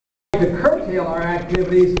to curtail our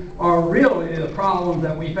activities are really the problems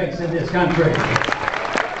that we face in this country.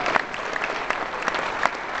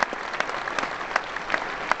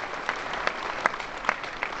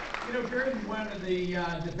 You know, during one of the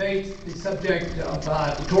debates, the subject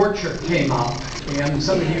of torture came up, and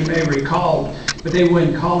some of you may recall, but they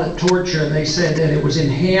wouldn't call it torture. They said that it was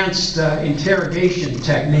enhanced interrogation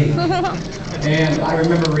technique. And I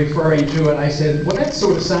remember referring to it. I said, well, that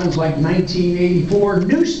sort of sounds like 1984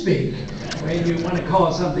 newspeak, when you want to call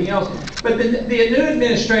it something else. But the new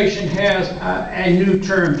administration has a new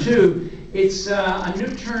term, too. It's a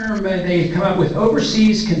new term they come up with,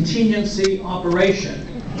 overseas contingency operation.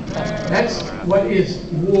 That's what is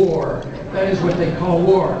war. That is what they call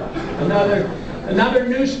war. Another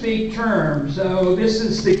newspeak term. So this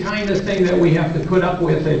is the kind of thing that we have to put up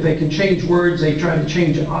with. If they can change words, they try to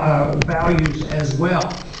change values as well.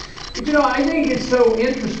 But, you know, I think it's so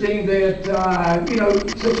interesting that, you know,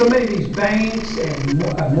 so many of these banks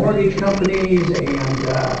and mortgage companies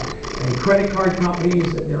and credit card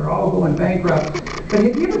companies, they're all going bankrupt. But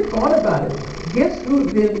have you ever thought about it? Guess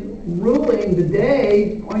who's been ruling the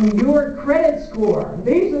day on your credit score?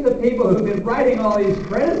 These are the people who've been writing all these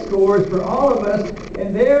credit scores for all of us,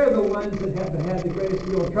 and they're the ones that have had the greatest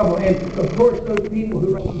deal of trouble. And, of course, those people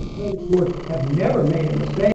who write these credit scores have never made a mistake.